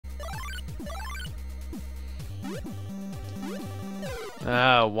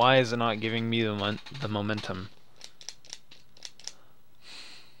Ah, why is it not giving me the momentum?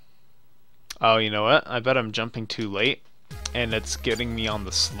 Oh, you know what? I bet I'm jumping too late, and it's getting me on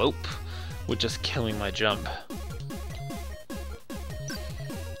the slope, which is killing my jump.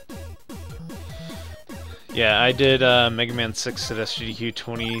 Yeah, I did Mega Man 6 at SGDQ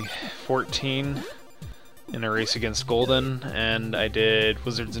 2014 in a race against Golden, and I did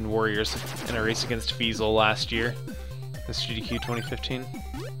Wizards and Warriors in a race against Feasel last year, SGDQ 2015.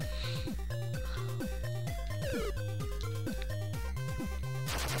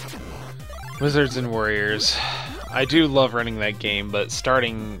 Wizards and Warriors. I do love running that game, but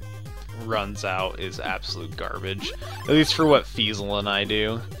starting runs out is absolute garbage. At least for what Feasel and I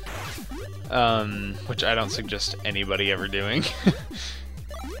do. Which I don't suggest anybody ever doing.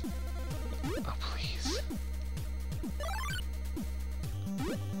 Oh, please.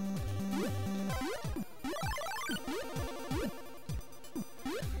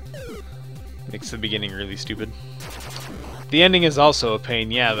 Makes the beginning really stupid. The ending is also a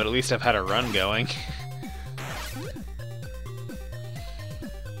pain, yeah, but at least I've had a run going.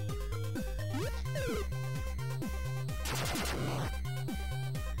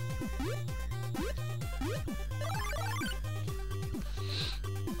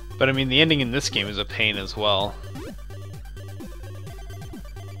 But I mean, the ending in this game is a pain as well.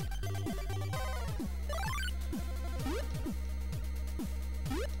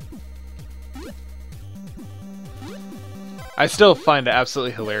 I still find it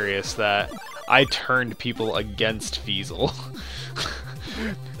absolutely hilarious that I turned people against Feasel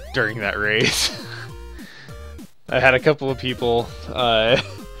during that race. I had a couple of people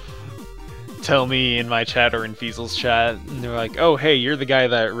tell me in my chat or in Feasel's chat, and they're like, oh hey, you're the guy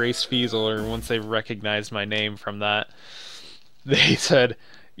that raced Feasel, or once they recognized my name from that, they said,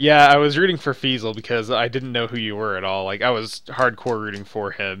 yeah, I was rooting for Feasel because I didn't know who you were at all. Like, I was hardcore rooting for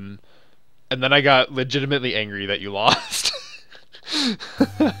him, and then I got legitimately angry that you lost.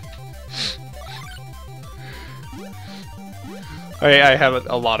 I have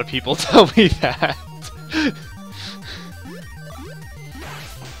a lot of people tell me that.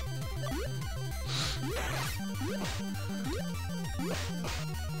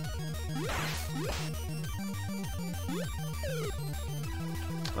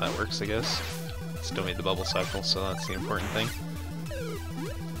 That works, I guess. Still made the bubble cycle, so that's the important thing.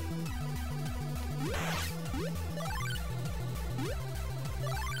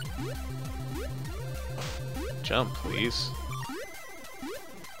 Jump, please.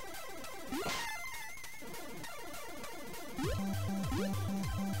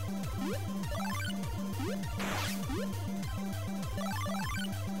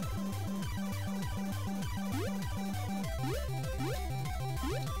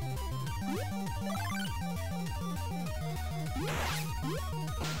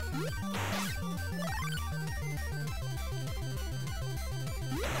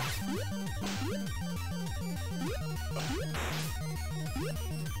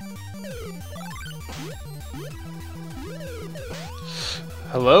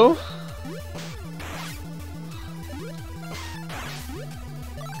 Hello?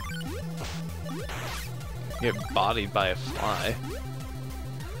 Get bodied by a fly.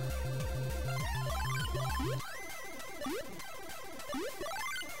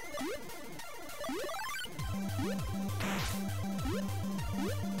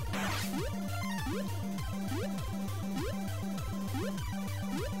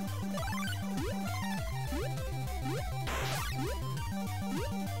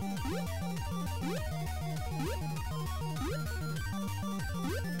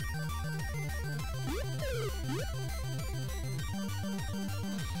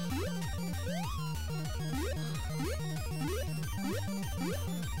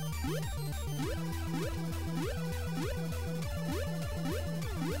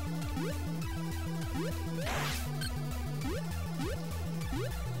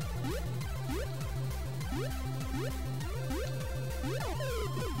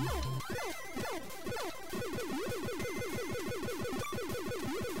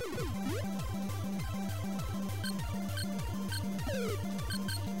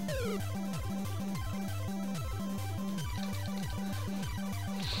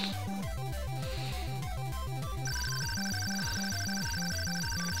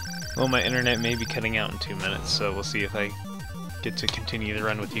 Well, my internet may be cutting out in 2 minutes, so we'll see if I get to continue the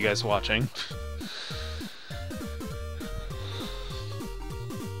run with you guys watching.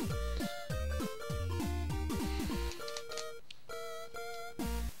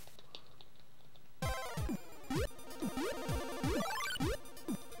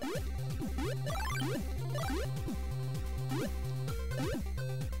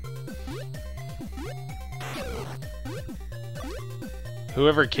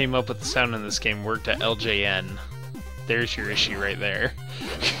 Whoever came up with the sound in this game worked at LJN. There's your issue right there.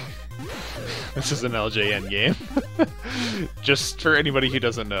 This is an LJN game. Just for anybody who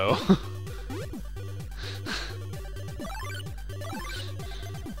doesn't know.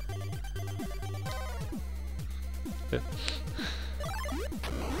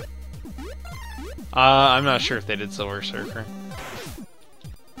 I'm not sure if they did Silver Surfer.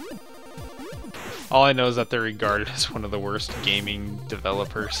 All I know is that they're regarded as one of the worst gaming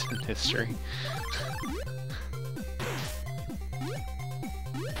developers in history.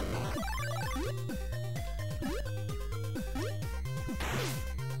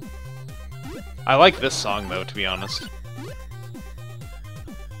 I like this song though, to be honest.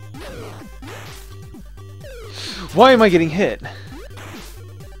 Why am I getting hit?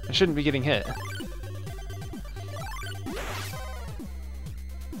 I shouldn't be getting hit.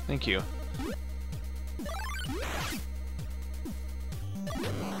 Thank you.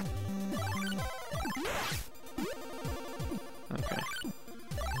 Okay.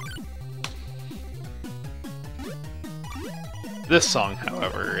 This song,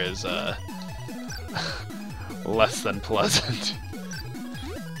 however, is less than pleasant.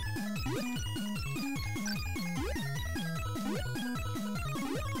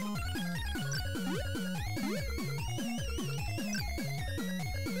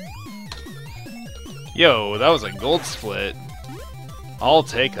 Yo, that was a gold split. I'll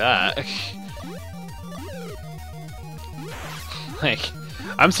take that. Like,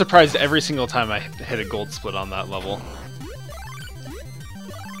 I'm surprised every single time I hit a gold split on that level.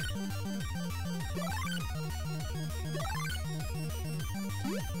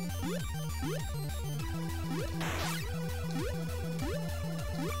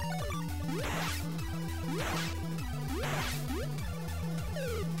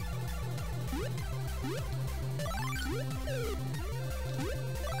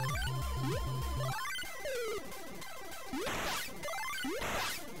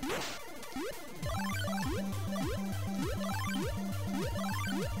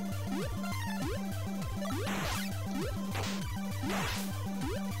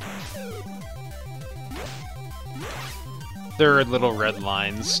 There are little red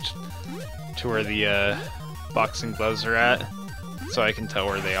lines to where the boxing gloves are at, so I can tell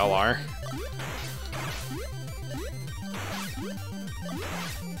where they all are.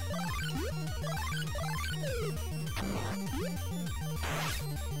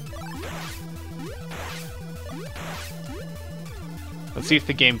 Let's see if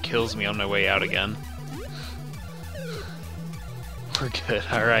the game kills me on my way out again. We're good.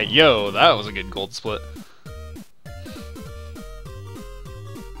 Alright, yo, that was a good gold split.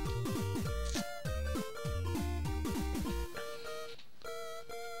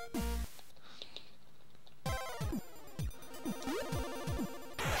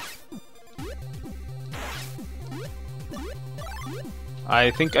 I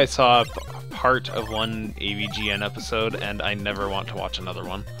think I saw part of one AVGN episode, and I never want to watch another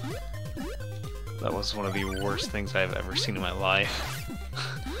one. That was one of the worst things I've ever seen in my life.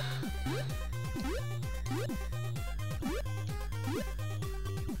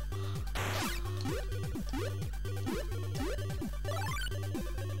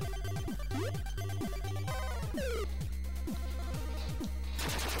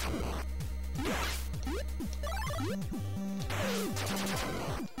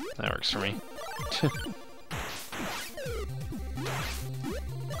 That works for me.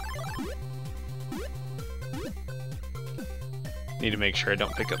 Need to make sure I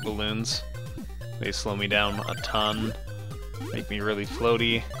don't pick up balloons. They slow me down a ton, make me really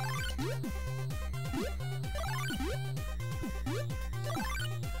floaty.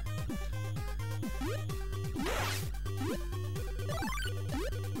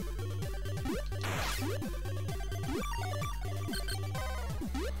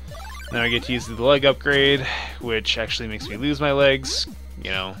 Now I get to use the leg upgrade, which actually makes me lose my legs.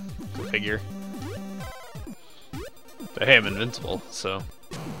 You know, go figure. But hey, I'm invincible, so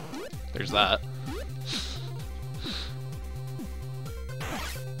there's that.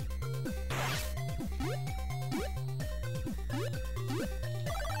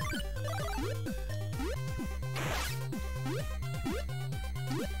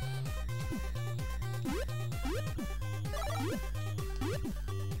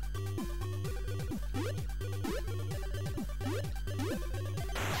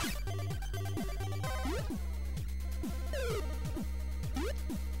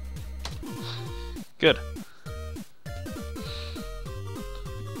 Good.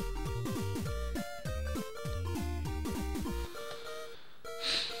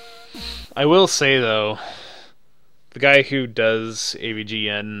 I will say, though, the guy who does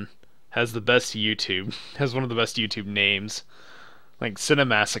AVGN has the best YouTube, has one of the best YouTube names. Like,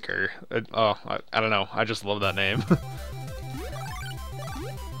 Cinemassacre. I don't know. I just love that name.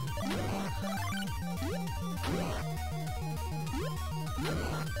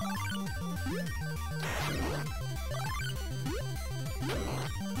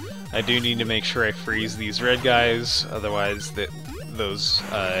 I do need to make sure I freeze these red guys, otherwise those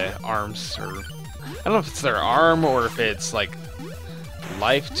arms are... I don't know if it's their arm or if it's like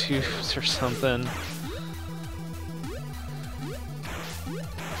life tubes or something.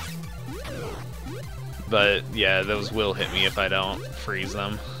 But yeah, those will hit me if I don't freeze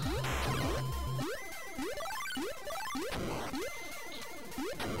them.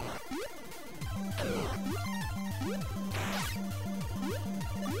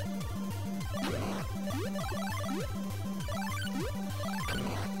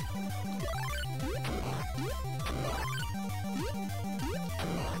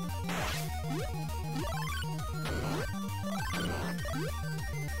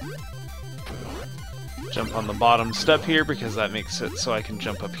 Jump on the bottom step here because that makes it so I can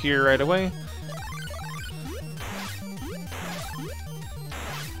jump up here right away.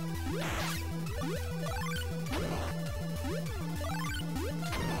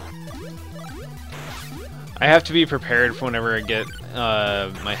 I have to be prepared for whenever I get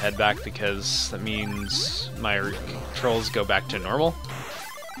my head back because that means my controls go back to normal.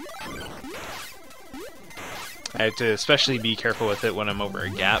 I have to especially be careful with it when I'm over a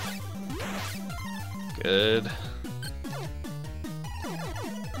gap. Good.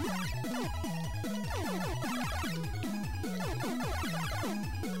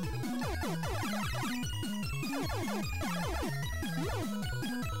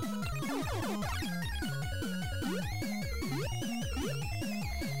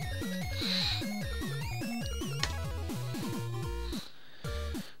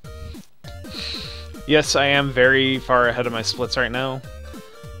 Yes, I am very far ahead of my splits right now,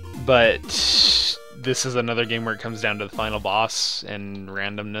 but this is another game where it comes down to the final boss and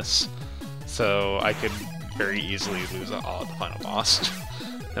randomness, so I could very easily lose at the final boss,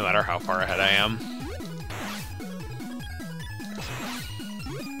 no matter how far ahead I am.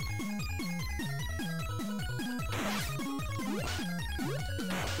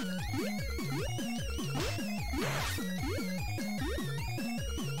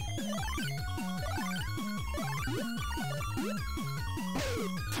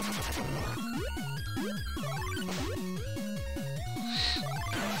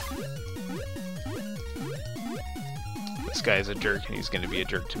 This guy's a jerk, and he's going to be a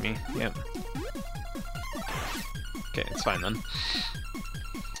jerk to me. Yep. Okay, it's fine then.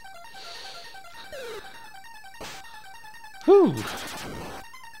 Whew!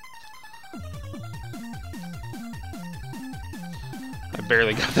 I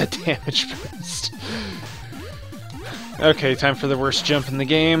barely got that damage boost. Okay, time for the worst jump in the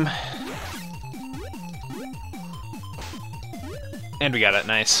game. And we got it,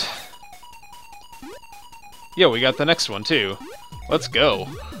 nice. Yo, we got the next one too. Let's go.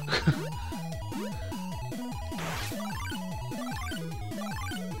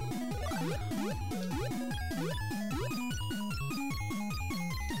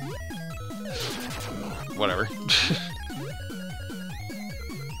 Whatever.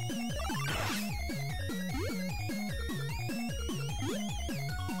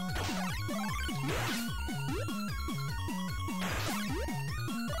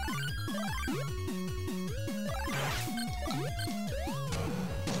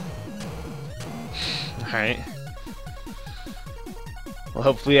 Alright. Well,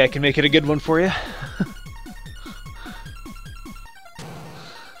 hopefully I can make it a good one for you.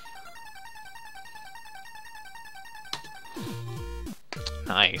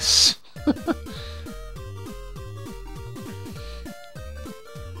 Nice.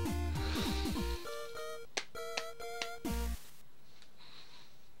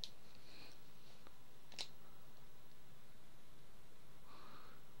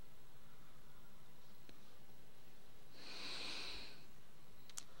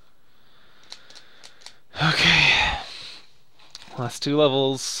 Okay, last two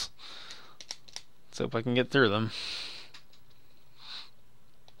levels. Let's hope I can get through them.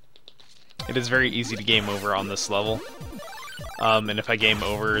 It is very easy to game over on this level. And if I game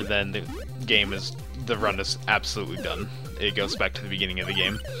over, then the run is absolutely done. It goes back to the beginning of the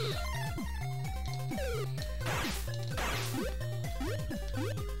game.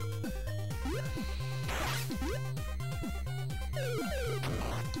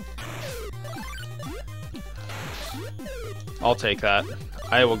 I'll take that.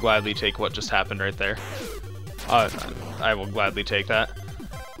 I will gladly take what just happened right there. I will gladly take that.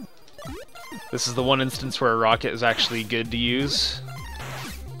 This is the one instance where a rocket is actually good to use.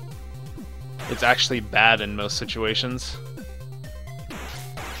 It's actually bad in most situations.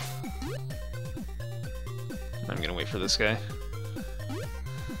 I'm gonna wait for this guy.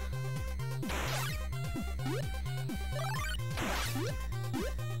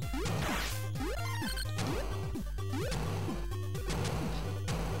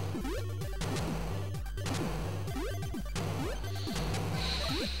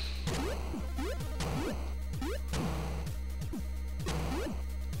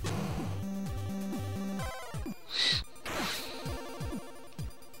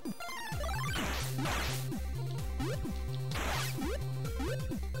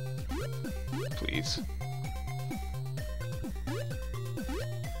 Please.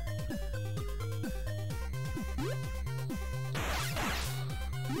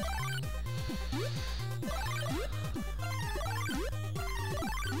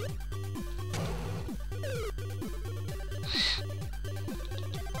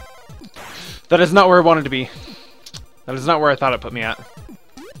 That is not where I wanted to be. That is not where I thought it put me at.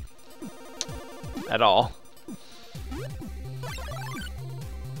 At all.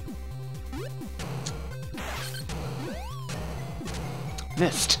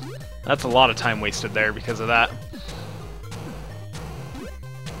 Missed. That's a lot of time wasted there because of that.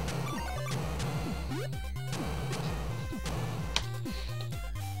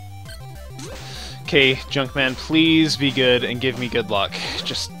 Okay, Junkman, please be good and give me good luck.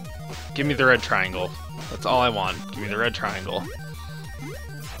 Just give me the red triangle. That's all I want. Give me the red triangle.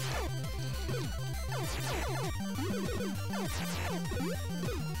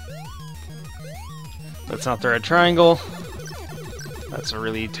 That's not the red triangle. That's a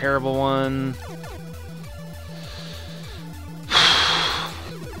really terrible one.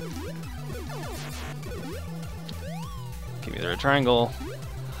 Give me the red triangle.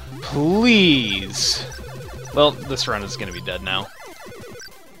 Please! Well, this run is gonna be dead now.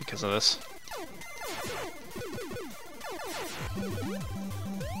 Because of this.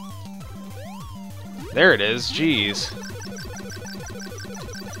 There it is, jeez.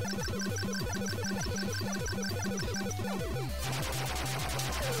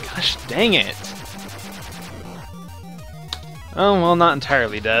 Gosh dang it! Oh, well, not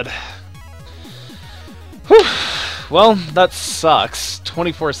entirely dead. Whew! Well, that sucks.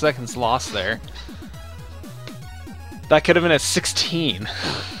 24 seconds lost there. That could have been a 16.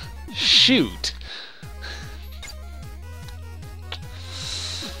 Shoot!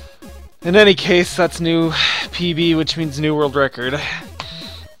 In any case, that's new PB, which means new world record.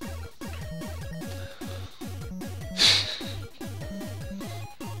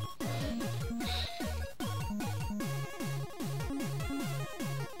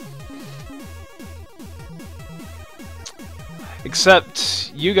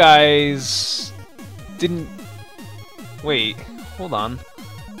 Except, you guys didn't... Wait, hold on.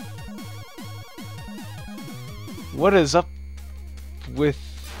 What is up with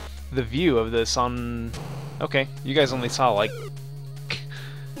the view of this on... Okay, you guys only saw like